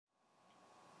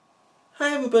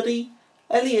Hi everybody,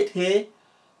 Elliot here.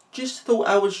 Just thought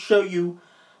I would show you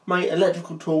my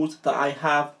electrical tools that I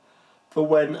have for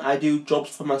when I do jobs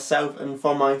for myself and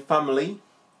for my family.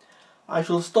 I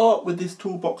shall start with this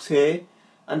toolbox here,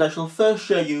 and I shall first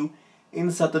show you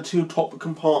inside the two top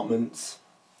compartments.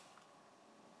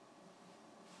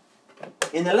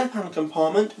 In the left hand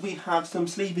compartment we have some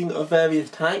sleeving of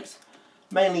various types,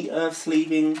 mainly earth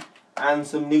sleeving and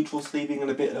some neutral sleeving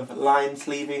and a bit of line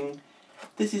sleeving.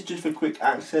 This is just for quick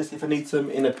access if I need some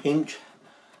in a pinch.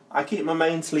 I keep my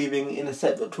main sleeving in a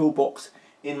separate toolbox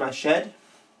in my shed.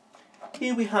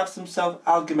 Here we have some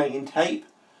self-amalgamating tape,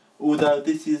 although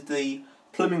this is the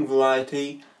plumbing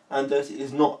variety and thus it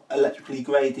is not electrically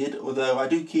graded, although I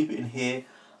do keep it in here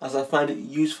as I find it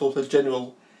useful for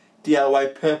general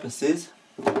DIY purposes.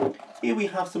 Here we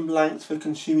have some blanks for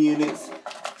consumer units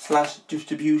 /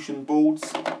 distribution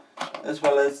boards, as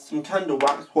well as some candle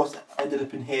wax, what's ended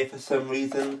up in here for some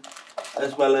reason,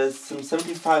 as well as some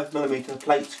 75mm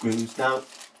plate screws. Now,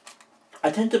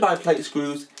 I tend to buy plate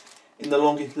screws in the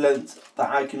longest length that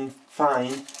I can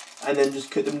find and then just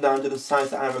cut them down to the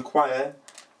size that I require,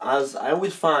 as I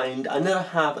always find I never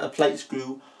have a plate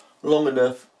screw long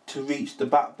enough to reach the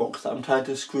back box that I'm trying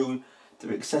to screw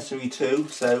the accessory to,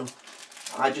 so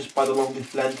I just buy the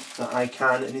longest length that I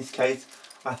can. In this case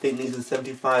I think these are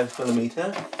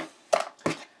 75mm.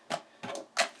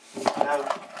 Now,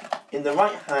 in the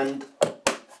right hand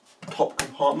top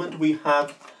compartment we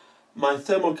have my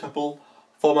thermocouple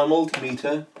for my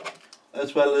multimeter,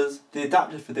 as well as the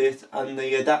adapter for this and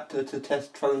the adapter to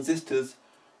test transistors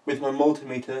with my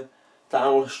multimeter that I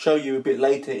will show you a bit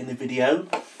later in the video.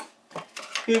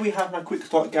 Here we have my quick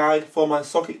start guide for my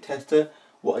socket tester,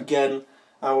 what again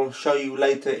I will show you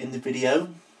later in the video.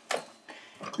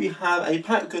 We have a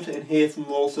pipe cutter in here from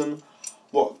Rolson,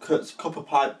 what cuts copper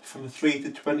pipe from 3 to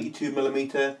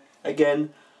 22mm. Again,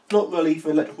 not really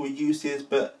for electrical uses,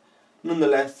 but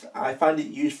nonetheless I find it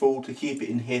useful to keep it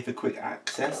in here for quick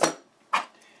access.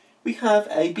 We have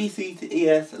a BC to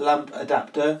ES lamp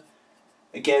adapter.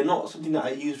 Again, not something that I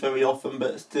use very often,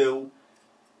 but still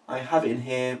I have it in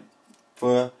here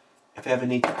for if I ever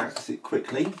need to access it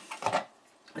quickly.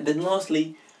 And then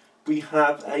lastly we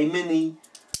have a mini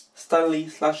Stanley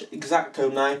 /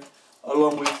 X-Acto knife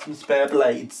along with some spare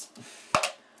blades.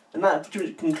 And that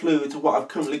pretty much concludes what I've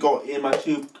currently got in my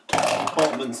two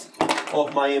compartments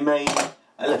of my main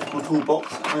electrical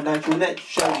toolbox, and I shall next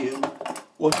show you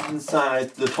what is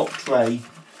inside the top tray.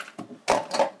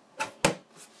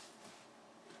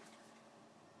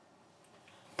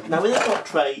 Now in the top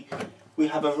tray we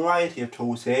have a variety of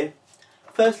tools here.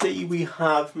 Firstly we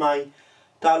have my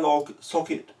dialogue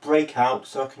socket breakout,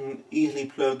 so I can easily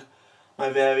plug my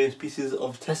various pieces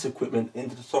of test equipment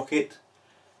into the socket.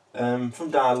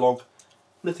 From Dialog,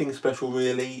 nothing special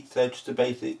really, so just a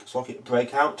basic socket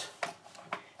breakout.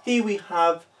 Here we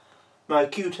have my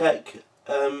Kewtech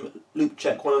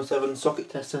Loopcheck 107 socket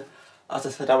tester, as I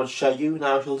said I would show you.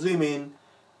 Now I shall zoom in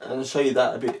and show you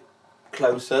that a bit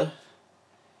closer,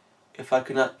 if I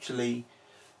can actually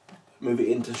move it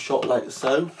into shot like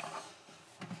so.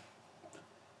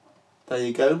 There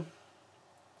you go.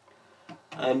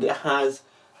 And it has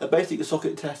a basic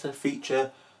socket tester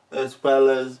feature, as well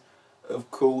as of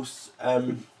course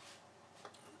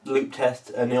loop test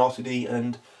and the RCD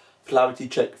and polarity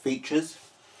check features.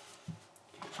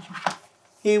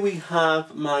 Here we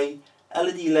have my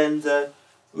LED Lenser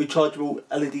Rechargeable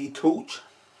LED torch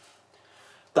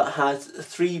that has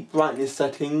 3 brightness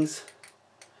settings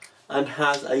and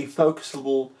has a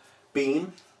focusable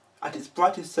beam. At its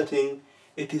brightest setting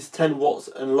it is 10 watts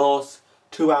and lasts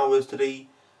 2 hours to the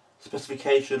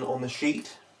specification on the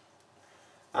sheet.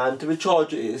 And to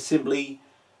recharge it simply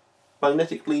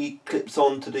magnetically clips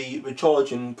onto the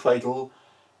recharging cradle,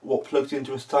 what plugs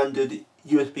into a standard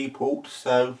USB port.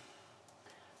 So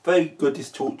very good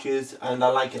this torch is, and I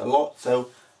like it a lot, so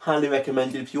highly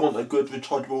recommended. If you want a good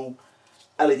rechargeable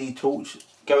LED torch,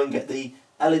 go and get the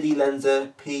LED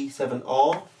Lenser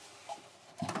P7R.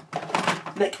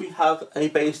 Next we have a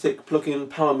basic plug-in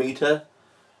power meter,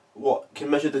 what can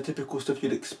measure the typical stuff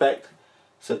you'd expect,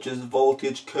 such as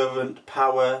voltage, current,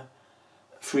 power,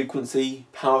 frequency,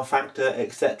 power factor,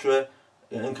 etc.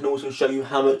 And can also show you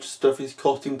how much stuff is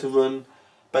costing to run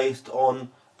based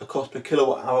on a cost per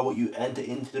kilowatt hour what you enter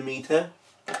into the meter.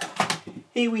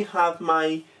 Here we have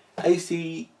my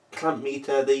AC clamp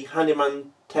meter, the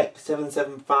Handyman Tek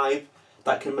 775,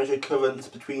 that can measure currents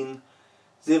between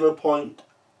 0.1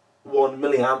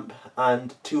 milliamp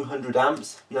and 200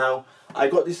 amps. Now I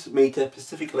got this meter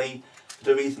specifically for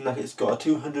the reason that it's got a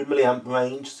 200 milliamp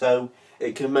range, so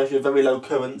it can measure very low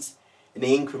currents in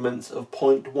the increments of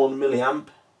 0.1 milliamp.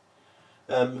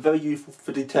 Very useful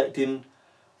for detecting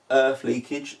earth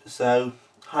leakage, so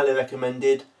highly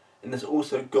recommended. And it's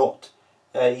also got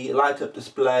a light up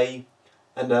display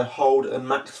and a hold and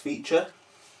max feature.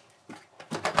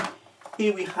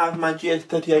 Here we have my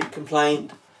GS38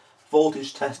 compliant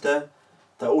voltage tester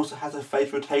that also has a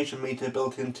phase rotation meter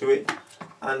built into it,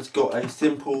 and it's got a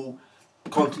simple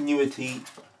continuity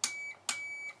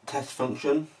test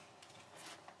function.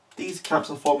 These caps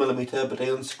are 4mm, but they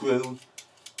unscrew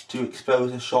to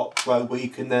expose a shop probe where you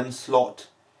can then slot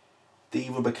the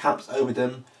rubber caps over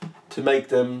them to make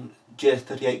them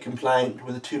GS38 compliant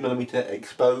with a 2mm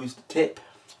exposed tip.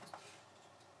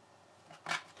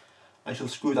 I shall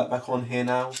screw that back on here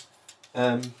now.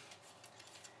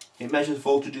 It measures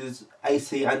voltages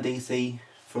AC and DC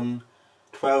from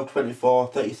 12, 24,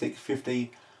 36,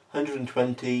 50,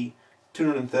 120,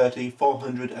 230,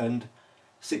 400 and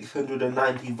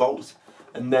 690 volts,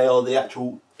 and they are the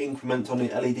actual increments on the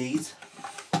LEDs.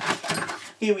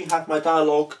 Here we have my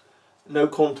dialog no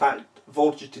contact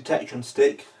voltage detection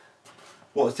stick.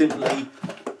 What simply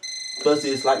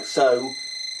buzzes like so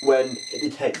when it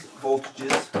detects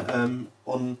voltages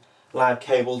on live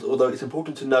cables, although it's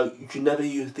important to note you should never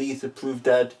use these to prove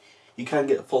dead. You can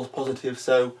get false positives,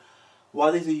 so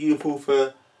while these are useful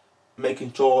for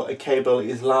making sure a cable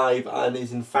is live and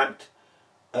is in fact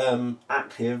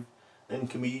active and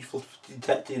can be useful for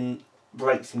detecting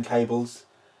breaks in cables,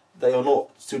 they are not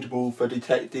suitable for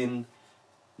detecting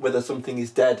whether something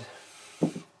is dead.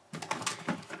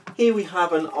 Here we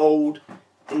have an old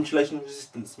insulation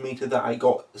resistance meter that I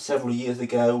got several years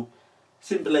ago.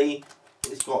 Simply,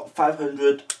 it's got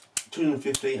 500,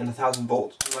 250 and 1000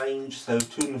 volt range, so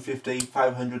 250,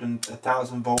 500 and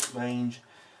 1000 volt range.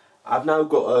 I've now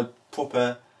got a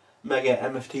proper Mega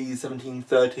MFT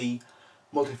 1730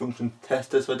 multifunction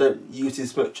tester, so I don't use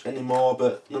this much anymore,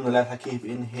 but nonetheless I keep it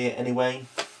in here anyway.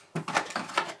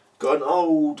 Got an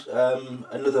old,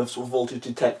 another sort of voltage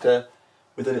detector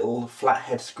with a little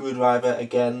flathead screwdriver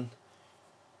again.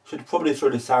 Should probably throw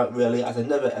this out really, as I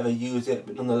never ever use it,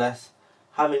 but nonetheless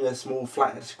having a small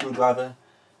flathead screwdriver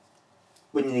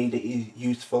when you need it is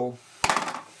useful.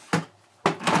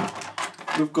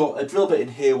 We've got a drill bit in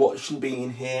here what shouldn't be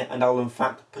in here, and I'll in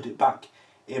fact put it back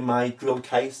in my drill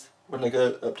case when I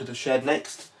go up to the shed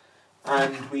next.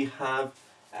 And we have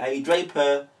a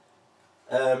Draper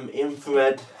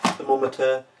infrared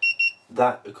thermometer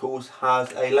that of course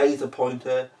has a laser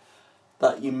pointer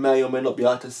that you may or may not be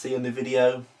able to see in the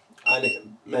video, and it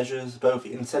measures both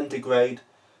in centigrade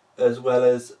as well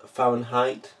as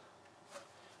Fahrenheit.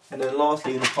 And then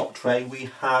lastly, in the top tray we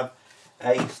have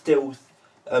a Stihl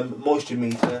moisture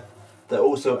meter that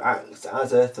also acts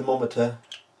as a thermometer,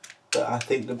 but I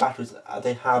think the batteries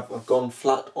they have gone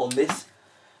flat on this.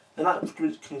 And that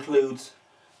concludes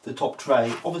the top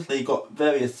tray. Obviously you've got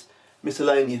various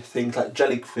miscellaneous things like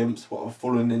jelly crimps what have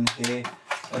fallen in here,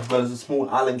 as well as a small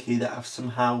Allen key that have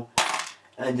somehow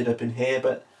ended up in here,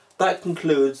 but that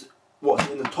concludes what's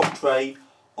in the top tray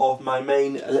of my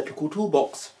main electrical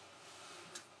toolbox.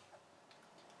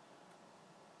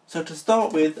 So to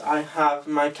start with, I have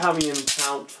my carrying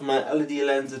pouch for my LED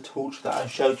Lenser torch that I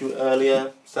showed you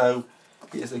earlier. So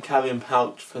it's a carrying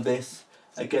pouch for this.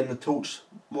 Again, the torch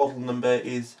model number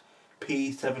is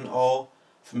P7R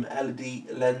from LED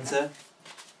Lenser.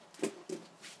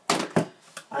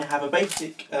 I have a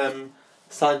basic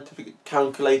scientific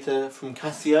calculator from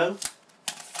Casio.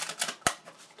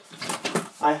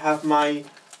 I have my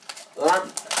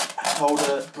lamp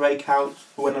holder Breakout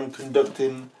for when I'm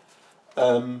conducting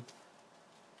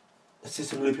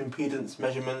system loop impedance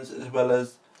measurements, as well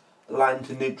as line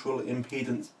to neutral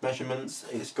impedance measurements.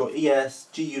 It's got ES,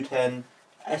 GU10,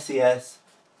 SES,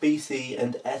 BC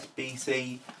and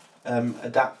SBC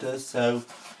adapters, so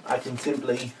I can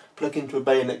simply plug into a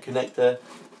bayonet connector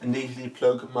and easily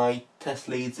plug my test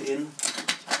leads in.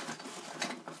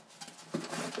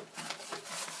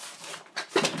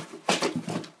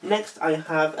 Next I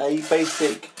have a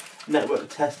basic network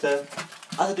tester.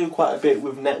 As I do quite a bit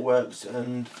with networks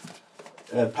and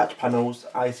patch panels,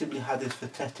 I simply have this for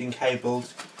testing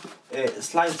cables. It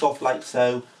slides off like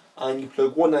so, and you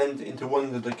plug one end into one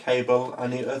end of the cable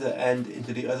and the other end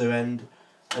into the other end,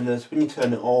 and as when you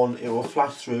turn it on it will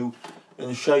flash through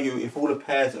and show you if all the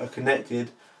pairs are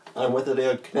connected and whether they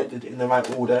are connected in the right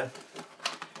order.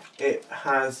 It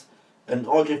has an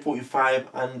RJ45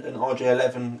 and an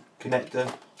RJ11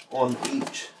 connector on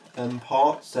each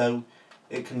part, so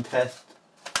it can test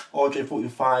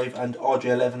RJ45 and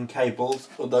RJ11 cables,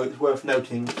 although it's worth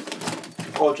noting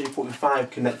RJ45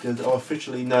 connectors are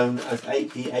officially known as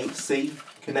AP8C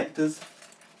connectors.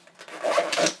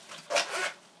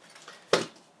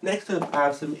 Next up I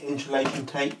have some insulation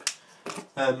tape.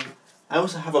 I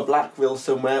also have a black reel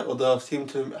somewhere, although I seem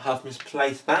to have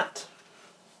misplaced that.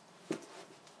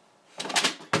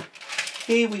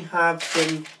 Here we have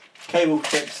some cable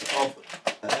clips of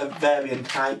varying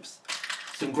types.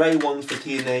 Some grey ones for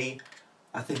T&E.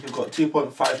 I think we've got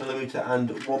 2.5mm and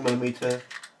 1mm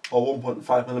or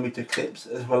 1.5mm clips,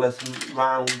 as well as some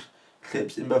round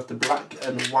clips in both the black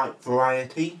and white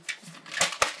variety.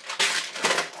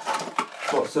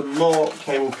 Got some more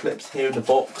cable clips here in the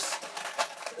box.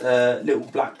 Little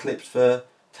black clips for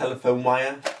telephone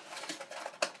wire.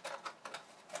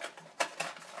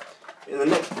 In the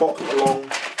next box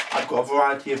along, I've got a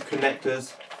variety of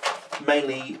connectors,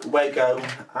 mainly Wago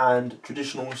and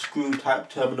traditional screw type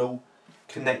terminal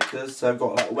connectors. So I've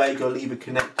got like Wago lever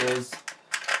connectors,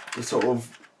 the sort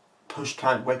of push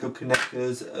type Wago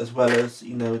connectors, as well as,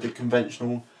 you know, the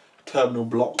conventional terminal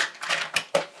block.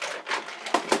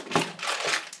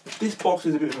 This box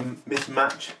is a bit of a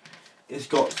mismatch. It's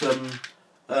got some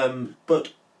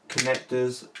butt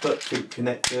connectors, butt tube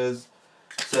connectors,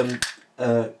 some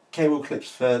cable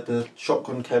clips for the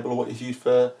shotgun cable, what is used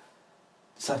for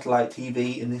satellite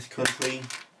TV in this country,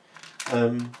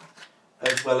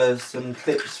 as well as some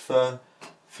clips for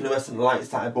fluorescent lights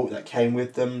that I bought that came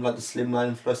with them, like the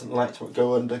slimline fluorescent lights that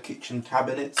go under kitchen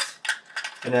cabinets.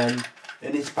 And then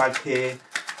in this bag here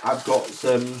I've got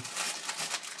some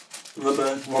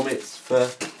rubber grommets for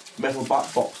metal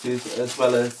back boxes, as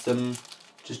well as some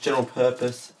just general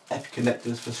purpose F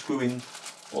connectors for screwing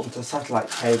onto satellite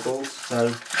cables.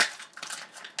 So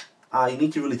I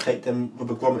need to really take them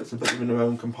rubber grommets and put them in their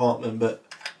own compartment, but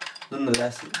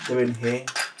nonetheless they're in here.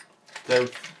 So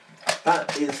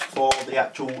that is for the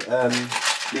actual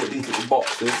these little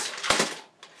boxes.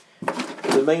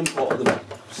 The main part of the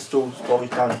storage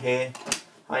down here,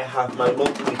 I have my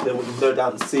multimeter, which you've no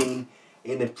doubt seen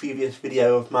in a previous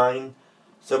video of mine.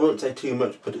 So I won't say too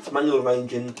much, but it's manual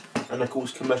ranging and of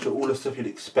course can measure all the stuff you'd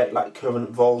expect, like current,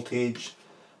 voltage,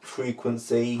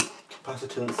 frequency,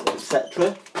 capacitance,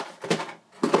 etc.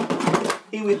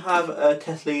 Here we have a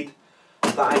test lead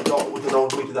that I got with an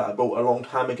old meter that I bought a long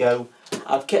time ago.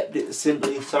 I've kept it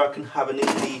simply so I can have an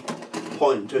easy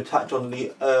point to attach on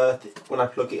the earth when I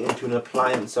plug it into an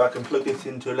appliance. So I can plug this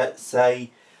into, let's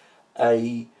say,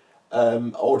 a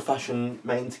old-fashioned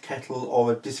mains kettle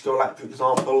or a disco light, for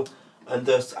example, and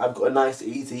thus I've got a nice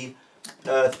easy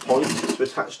earth point to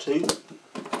attach to.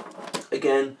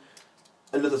 Again,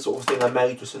 another sort of thing I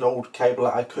made, just an old cable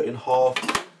that I cut in half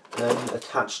and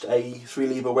attached a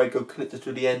 3-lever Wago connector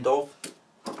to the end of.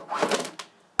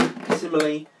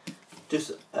 Similarly,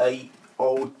 just a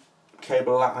old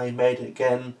cable that I made,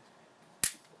 again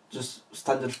just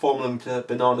standard 4mm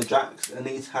banana jacks, and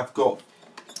these have got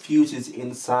fuses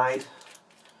inside,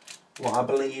 what I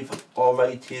believe are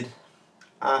rated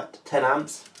at 10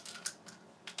 amps.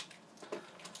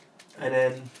 And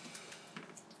then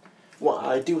what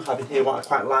I do have in here, what I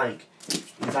quite like,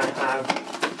 is I have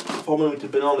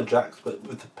 4mm banana jacks but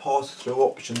with the pass-through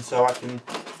option, so I can,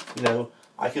 you know,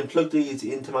 I can plug these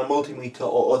into my multimeter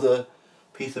or other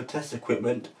piece of test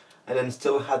equipment and then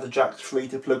still have the jacks free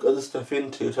to plug other stuff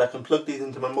into. So I can plug these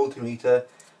into my multimeter,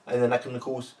 and then I can, of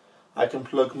course, I can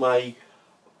plug my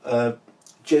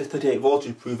GS38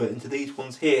 voltage prover into these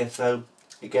ones here. So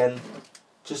again,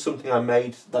 just something I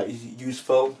made that is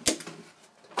useful.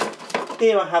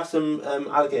 Here I have some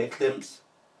alligator clips,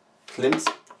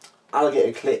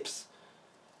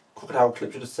 crocodile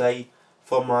clips should I say,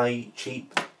 for my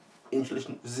cheap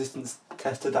insulation resistance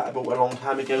tester that I bought a long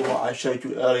time ago, what I showed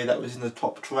you earlier that was in the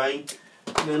top tray.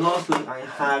 And then lastly I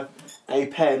have a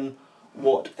pen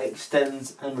what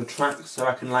extends and retracts, so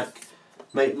I can like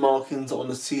make markings on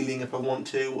the ceiling if I want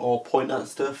to, or point at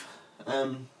stuff.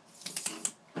 And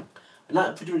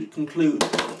that pretty much concludes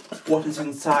what is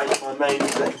inside my main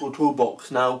electrical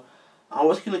toolbox. Now, I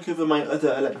was going to cover my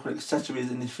other electrical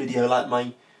accessories in this video, like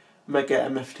my Mega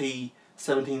MFT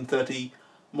 1730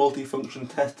 multifunction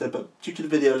tester, but due to the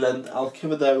video length I'll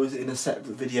cover those in a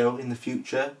separate video in the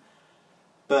future.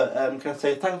 But can I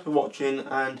say thanks for watching,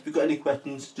 and if you've got any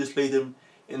questions just leave them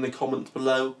in the comments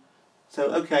below.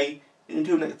 So okay,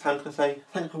 until next time, can I say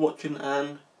thanks for watching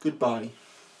and goodbye.